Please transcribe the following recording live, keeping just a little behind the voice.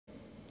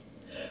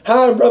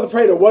Hi, I'm Brother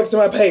Prater. Welcome to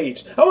my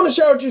page. I want to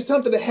share with you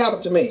something that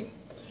happened to me.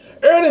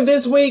 Earlier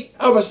this week,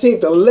 I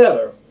received a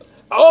letter.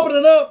 I opened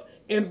it up,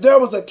 and there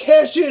was a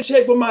cashier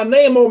check with my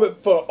name on it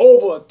for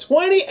over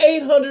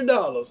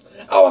 $2,800.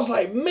 I was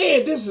like,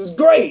 man, this is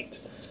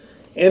great.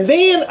 And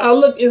then I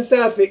looked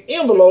inside the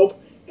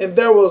envelope, and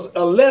there was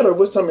a letter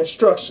with some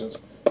instructions.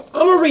 I'm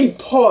going to read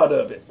part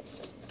of it.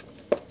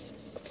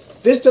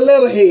 This the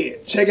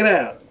letterhead. Check it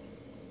out.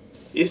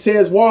 It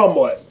says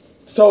Walmart.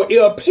 So it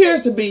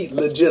appears to be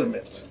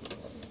legitimate.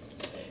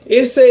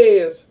 It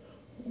says,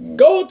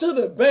 go to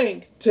the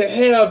bank to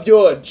have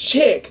your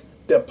check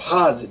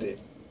deposited.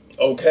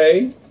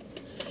 Okay?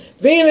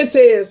 Then it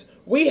says,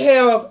 we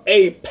have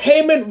a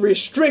payment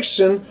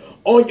restriction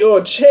on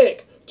your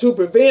check to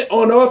prevent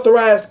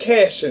unauthorized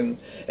cashing.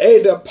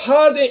 A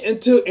deposit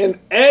into an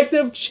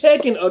active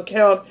checking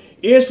account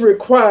is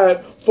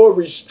required for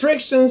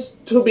restrictions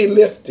to be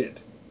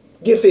lifted.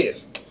 Get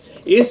this.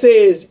 It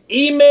says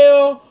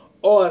email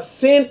or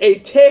send a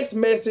text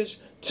message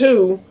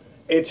to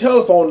a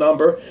telephone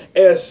number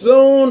as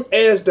soon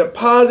as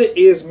deposit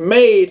is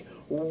made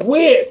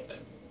with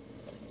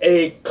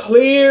a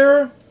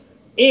clear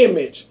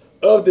image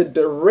of the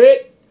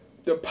direct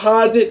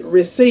deposit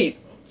receipt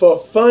for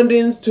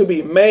fundings to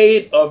be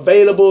made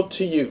available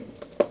to you.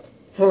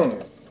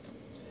 Then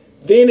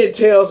it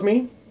tells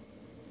me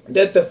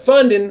that the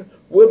funding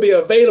will be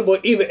available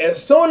either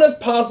as soon as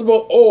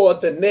possible or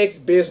the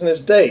next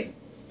business day.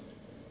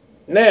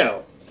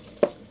 Now,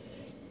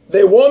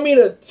 they want me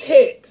to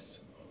text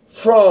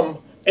from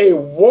a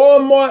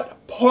Walmart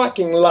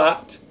parking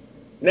lot.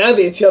 Now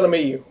they're telling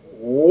me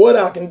what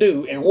I can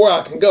do and where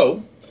I can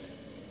go.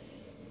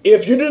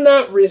 If you do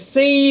not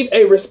receive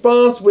a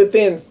response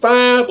within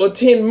 5 or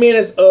 10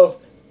 minutes of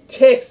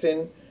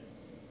texting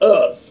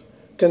us,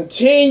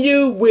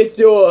 continue with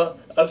your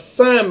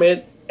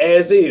assignment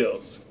as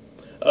is.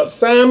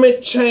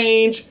 Assignment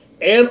change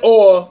and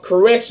or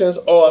corrections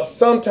are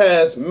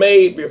sometimes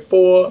made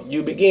before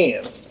you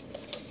begin.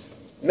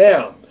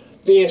 Now,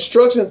 the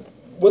instructions,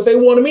 what they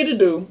wanted me to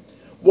do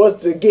was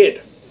to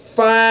get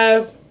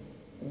 5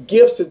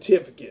 gift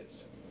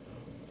certificates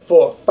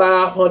for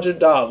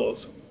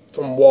 $500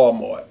 from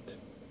Walmart.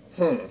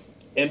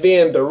 And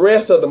then the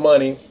rest of the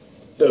money,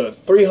 the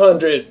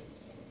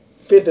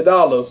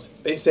 $350,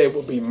 they said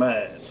will be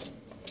mine.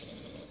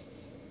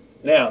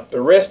 Now,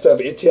 the rest of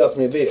it tells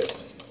me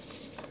this.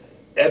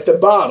 At the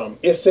bottom,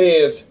 it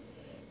says,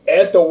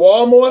 at the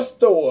Walmart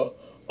store,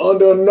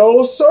 under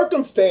no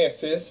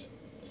circumstances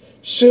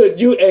should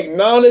you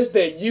acknowledge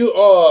that you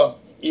are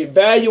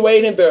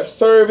evaluating their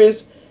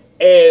service,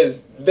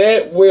 as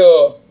that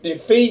will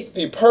defeat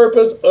the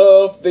purpose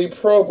of the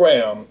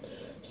program.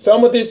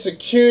 Some of the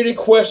security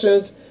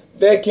questions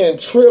that can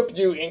trip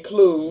you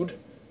include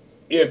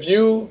if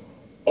you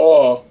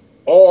are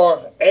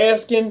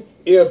asking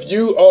if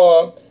you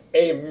are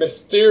a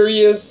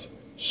mysterious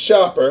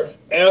shopper,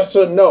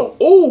 answer no.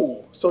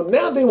 Ooh, so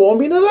now they want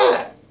me to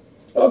lie.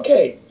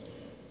 Okay,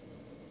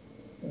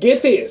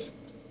 get this.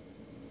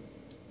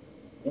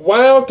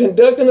 While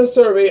conducting a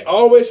survey,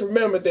 always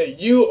remember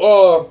that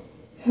you're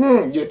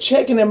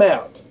checking them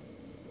out.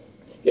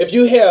 If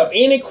you have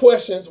any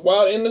questions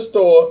while in the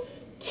store,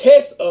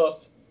 text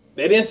us.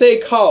 They didn't say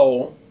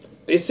call.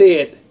 They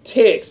said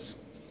text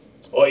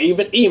or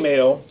even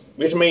email,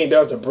 which means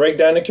there's a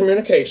breakdown in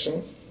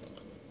communication.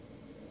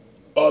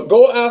 Or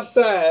go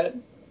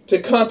outside to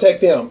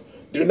contact them.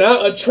 Do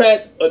not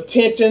attract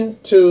attention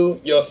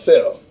to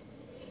yourself.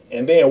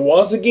 And then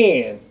once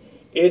again,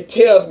 it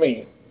tells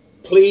me,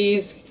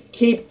 please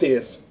keep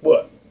this,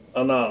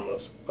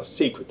 anonymous or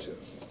secretive.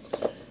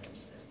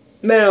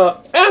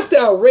 Now, after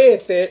I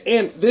read that,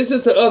 and this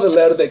is the other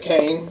letter that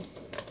came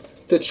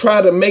to try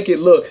to make it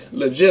look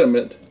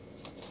legitimate.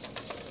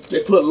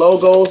 They put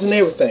logos and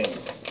everything.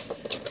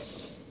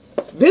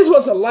 This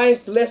was a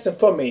life lesson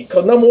for me,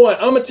 because number one,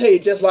 I'm going to tell you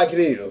just like it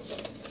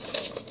is.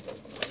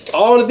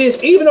 All of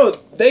this, even though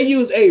they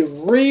use a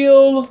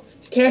real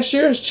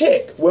cashier's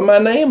check with my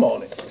name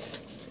on it,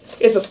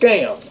 it's a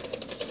scam.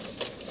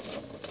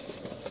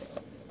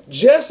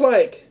 Just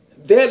like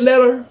that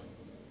letter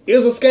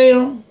is a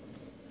scam,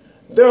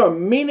 there are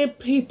many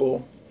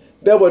people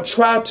that will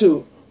try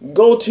to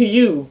go to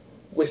you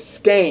with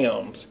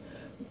scams.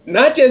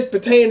 Not just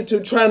pertaining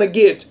to trying to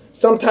get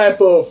some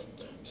type of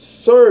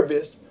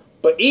service,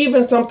 but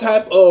even some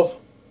type of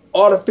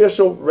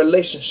artificial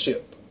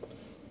relationship.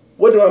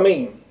 What do I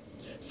mean?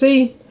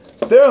 See,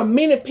 there are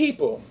many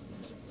people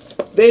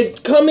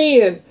that come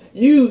in,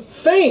 you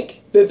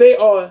think that they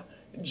are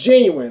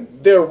genuine,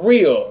 they're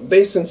real,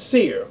 they're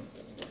sincere.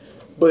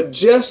 But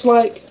just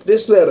like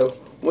this letter,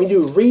 when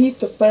you read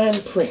the fine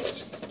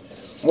print,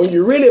 when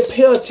you really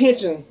pay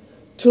attention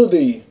to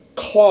the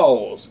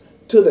clause,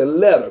 to the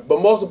letter, but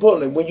most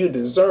importantly, when you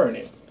discern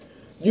it,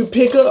 you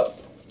pick up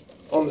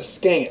on the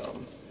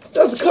scam.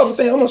 There's a couple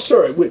things I'm going to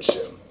share it with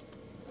you.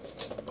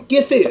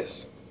 Get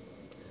this.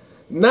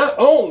 Not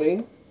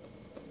only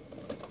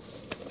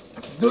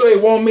do they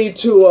want me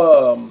to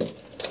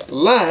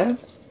lie,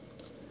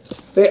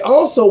 they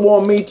also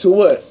want me to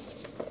what?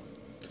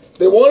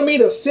 They wanted me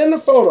to send a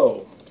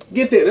photo.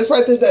 Get this. Let's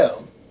write this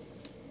down.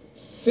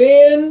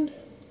 Send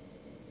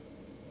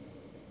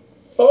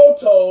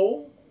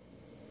photo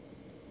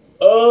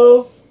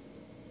of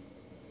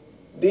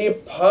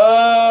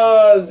deposit.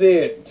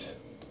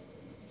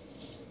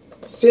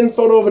 Send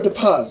photo of a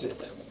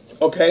deposit.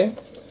 Okay?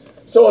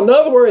 So in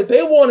other words,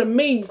 they wanted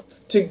me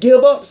to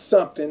give up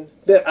something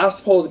that I'm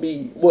supposed to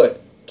be,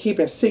 what?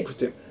 Keeping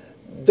secretive.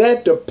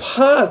 That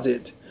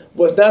deposit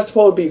was not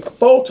supposed to be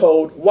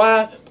photoed.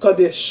 Why? Because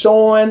it's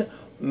showing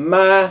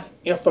my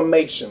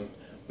information,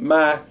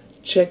 my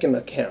checking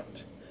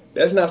account.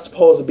 That's not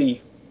supposed to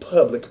be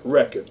public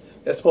record.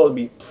 That's supposed to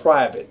be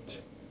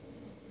private.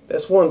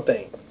 That's one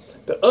thing.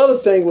 The other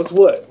thing was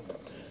what?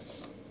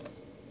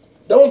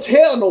 Don't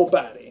tell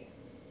nobody.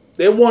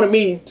 They wanted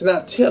me to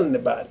not tell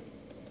anybody.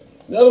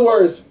 In other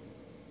words,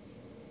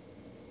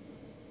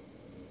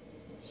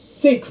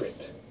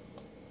 secret.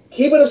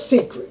 Keep it a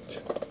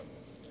secret.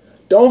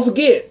 Don't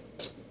forget,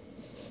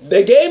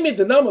 they gave me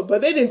the number,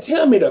 but they didn't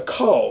tell me to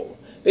call.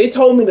 They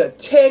told me to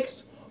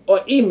text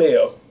or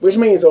email, which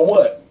means a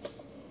what?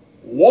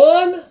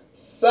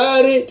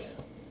 One-sided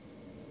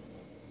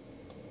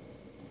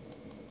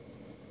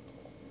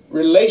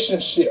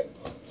relationship.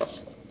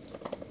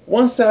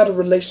 One-sided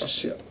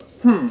relationship.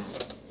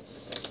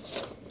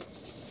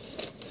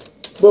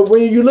 But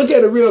when you look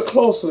at it real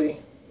closely,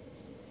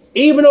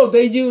 even though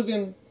they're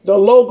using the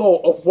logo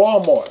of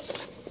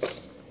Walmart,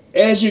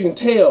 as you can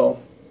tell,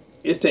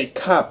 it's a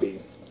copy.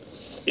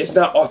 It's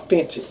not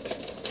authentic.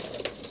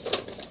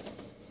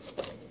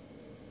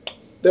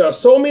 There are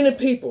so many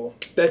people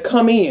that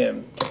come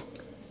in,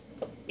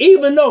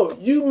 even though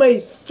you may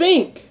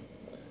think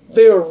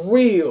they're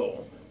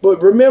real,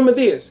 but remember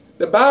this,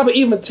 the Bible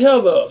even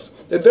tells us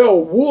that there are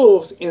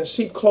wolves in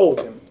sheep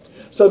clothing.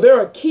 So there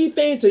are key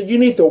things that you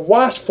need to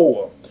watch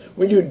for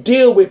when you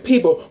deal with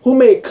people who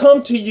may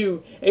come to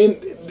you, and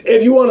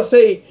if you want to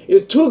say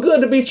it's too good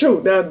to be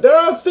true. Now there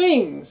are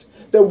things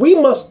that we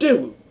must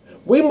do.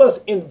 We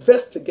must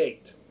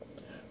investigate.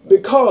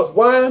 Because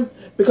why?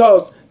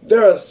 Because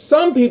there are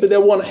some people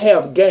that want to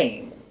have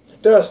game.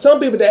 There are some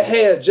people that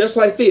have, just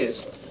like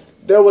this,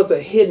 there was a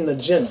hidden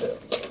agenda.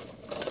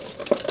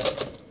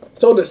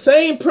 So the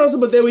same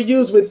principle that we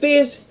use with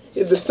this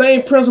is the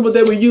same principle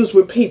that we use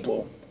with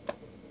people.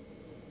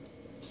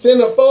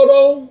 Send a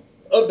photo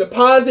of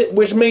deposit,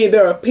 which means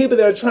there are people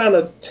that are trying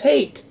to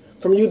take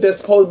from you that's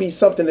supposed to be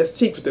something that's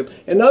secretive.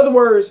 In other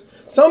words,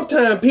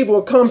 sometimes people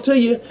will come to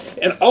you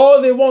and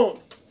all they want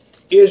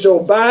is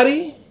your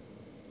body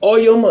or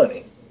your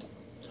money.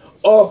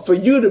 Or for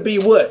you to be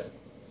what?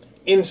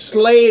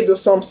 Enslaved of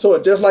some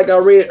sort. Just like I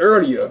read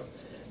earlier,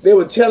 they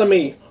were telling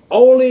me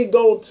only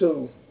go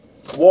to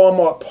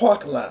Walmart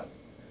parking lot.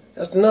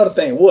 That's another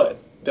thing. What?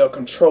 They're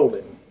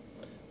controlling.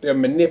 They're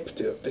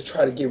manipulative. They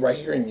try to get right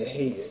here in your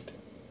head.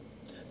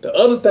 The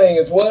other thing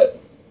is what?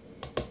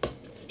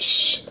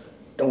 Shh.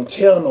 Don't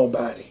tell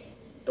nobody.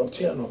 Don't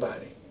tell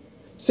nobody.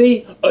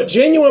 See, a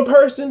genuine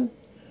person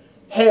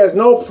has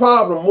no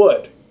problem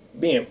what?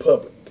 Being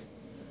public.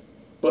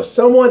 But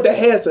someone that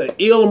has an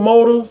ill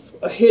motive,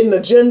 a hidden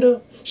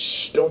agenda,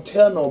 shh, don't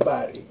tell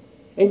nobody.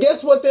 And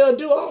guess what they'll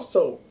do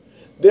also?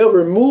 They'll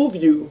remove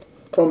you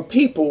from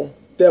people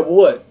that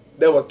what?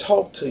 That will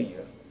talk to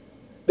you.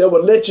 That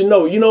will let you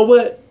know, you know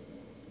what?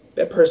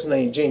 That person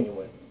ain't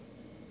genuine.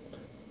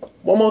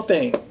 One more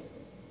thing.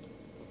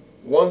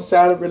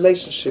 One-sided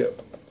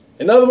relationship.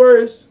 In other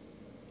words,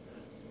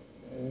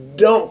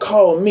 don't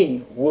call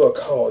me, we'll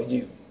call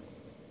you.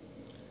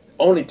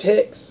 Only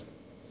text.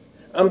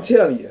 I'm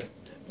telling you,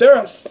 there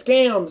are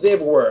scams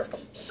everywhere.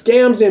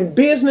 Scams in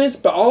business,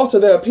 but also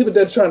there are people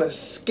that are trying to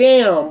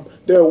scam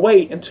their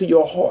way into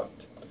your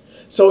heart.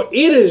 So it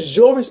is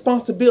your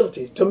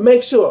responsibility to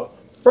make sure,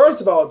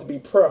 first of all, to be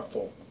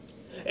prayerful.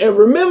 And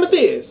remember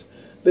this,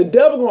 the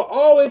devil will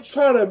always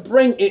try to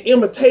bring an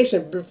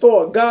imitation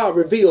before God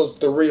reveals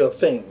the real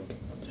thing.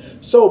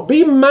 So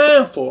be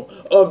mindful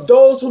of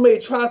those who may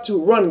try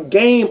to run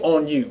game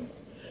on you,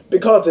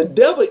 because the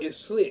devil is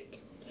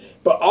slick.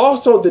 But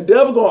also the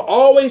devil going to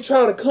always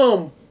try to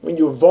come when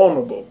you're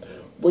vulnerable,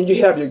 when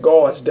you have your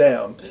guards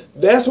down.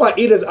 That's why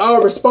it is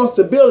our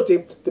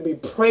responsibility to be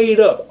prayed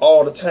up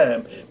all the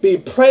time. Be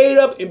prayed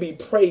up and be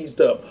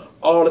praised up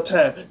all the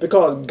time,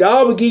 because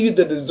God will give you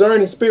the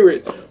discerning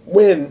spirit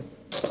when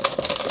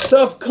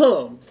stuff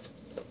come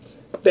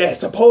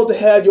that's supposed to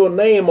have your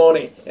name on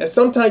it, and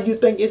sometimes you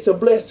think it's a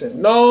blessing.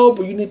 No,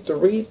 but you need to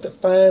read the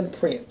fine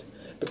print,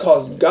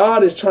 because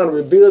God is trying to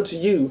reveal to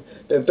you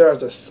that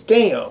there's a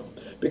scam,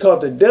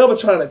 because the devil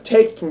trying to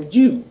take from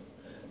you.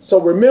 So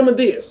remember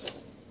this.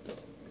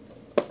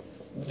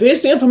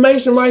 This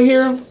information right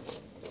here,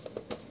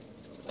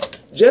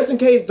 just in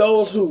case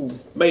those who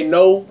may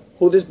know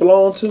who this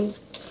belongs to,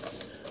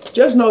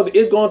 just know that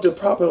it's going to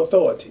proper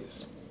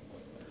authorities.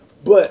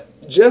 But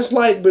just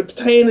like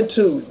pertaining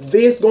to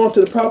this going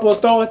to the proper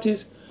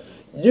authorities,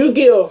 you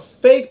give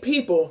fake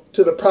people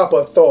to the proper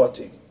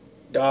authority,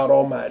 God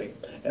Almighty.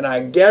 And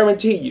I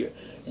guarantee you,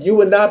 you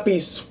will not be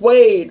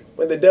swayed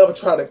when the devil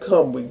try to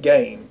come with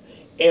game.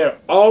 And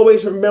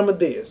always remember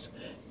this,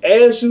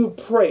 as you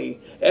pray,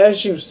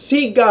 as you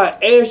seek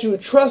God, as you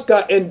trust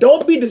God, and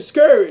don't be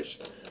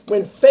discouraged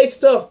when fake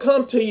stuff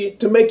come to you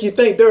to make you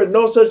think there is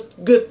no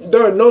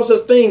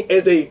such thing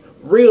as a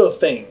real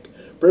thing.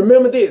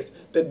 Remember this,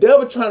 the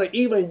devil trying to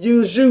even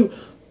use you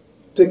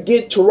to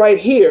get to right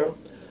here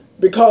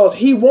because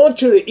he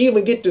wants you to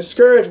even get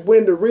discouraged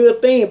when the real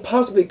thing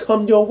possibly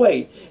come your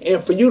way,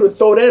 and for you to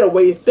throw that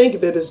away thinking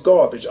that it's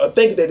garbage or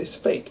thinking that it's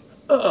fake.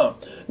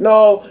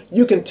 No,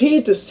 you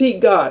continue to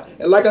seek God.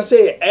 And like I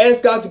said,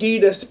 ask God to give you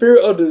that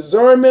spirit of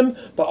discernment,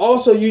 but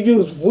also you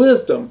use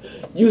wisdom.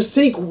 You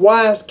seek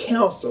wise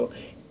counsel.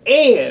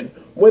 And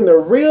when the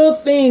real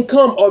thing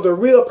come or the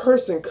real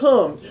person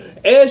come,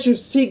 as you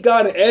seek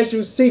God and as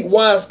you seek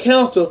wise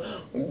counsel,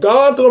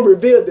 God gonna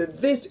reveal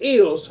that this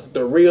is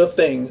the real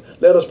thing.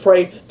 Let us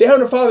pray. Dear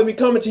Heavenly Father, we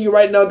coming to you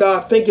right now,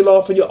 God. Thank you,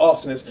 Lord, for your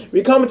awesomeness.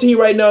 We coming to you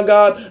right now,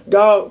 God.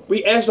 God,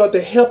 we ask Lord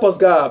to help us,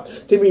 God,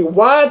 to be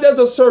wise as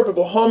a serpent,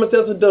 but harmless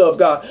as a dove,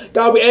 God.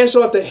 God, we ask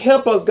Lord to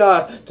help us,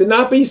 God, to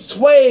not be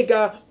swayed,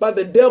 God, by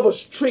the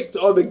devil's tricks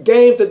or the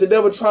games that the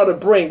devil try to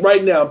bring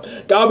right now.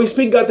 God, we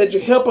speak, God, that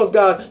you help us,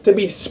 God, to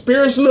be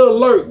spiritually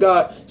alert,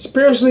 God,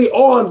 spiritually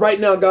on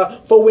right now,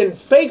 God. For when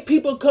fake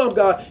people come,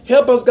 God,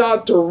 help us,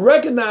 God, to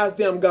recognize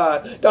them,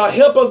 God. God,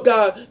 help us,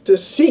 God, to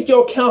seek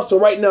your counsel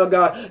right now,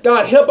 God.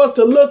 God, help us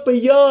to look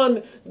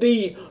beyond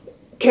the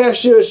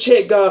cashier's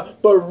check, God,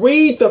 but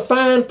read the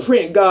fine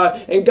print,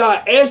 God. And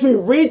God, as we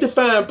read the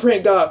fine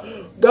print, God,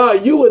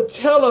 God, you would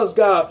tell us,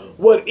 God,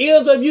 what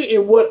is of you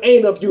and what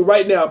ain't of you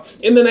right now.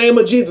 In the name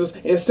of Jesus.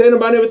 And stand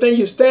about everything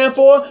you stand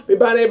for. We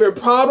bind every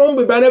problem.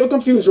 We bind every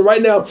confusion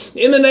right now.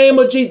 In the name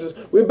of Jesus.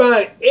 We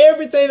bind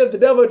everything that the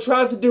devil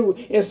tries to do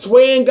in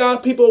swaying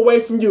God's people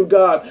away from you,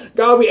 God.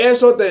 God, we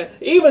ask Lord that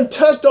even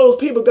touch those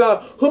people,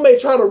 God, who may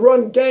try to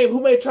run game,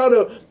 who may try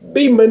to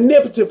be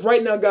manipulative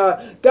right now,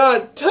 God.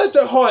 God, touch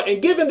their heart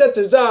and give them that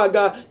desire,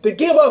 God, to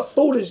give up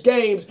foolish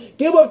games.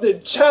 Give up the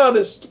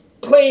childish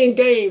playing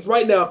games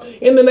right now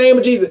in the name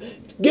of Jesus.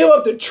 Give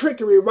up the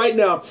trickery right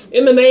now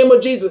in the name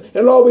of Jesus.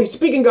 And Lord, we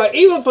speaking, God,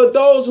 even for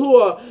those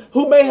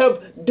who may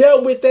have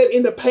dealt with that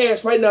in the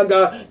past right now,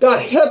 God.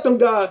 God, help them,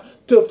 God,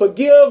 to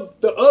forgive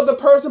the other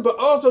person, but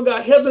also,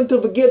 God, help them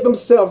to forgive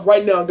themselves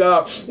right now,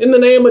 God. In the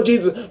name of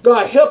Jesus,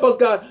 God, help us,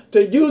 God,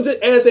 to use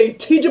it as a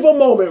teachable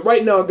moment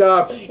right now,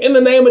 God. In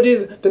the name of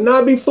Jesus, to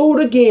not be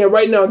fooled again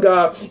right now,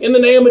 God. In the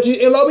name of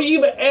Jesus. And Lord, we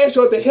even ask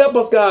you to help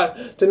us, God,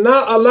 to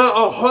not allow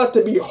our heart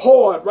to be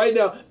hard right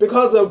now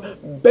because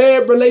of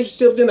bad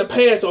relationships in the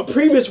past or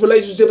previous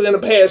relationships in the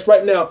past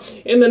right now.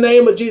 In the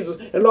name of Jesus.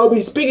 And Lord,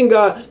 we speaking,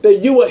 God,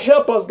 that you will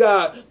help us,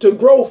 God, to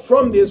grow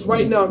from this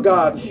right now,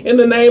 God. In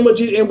the name of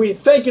Jesus. And we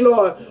thank you,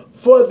 Lord,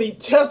 for the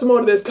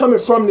testimony that's coming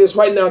from this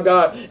right now,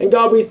 God. And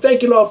God, we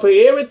thank you, Lord, for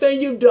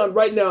everything you've done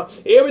right now,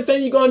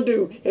 everything you're going to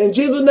do. In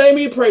Jesus' name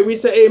we pray. We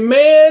say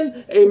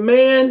amen,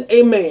 amen,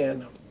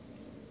 amen.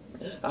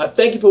 I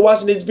thank you for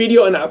watching this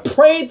video, and I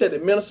pray that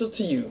it ministers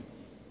to you.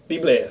 Be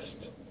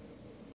blessed.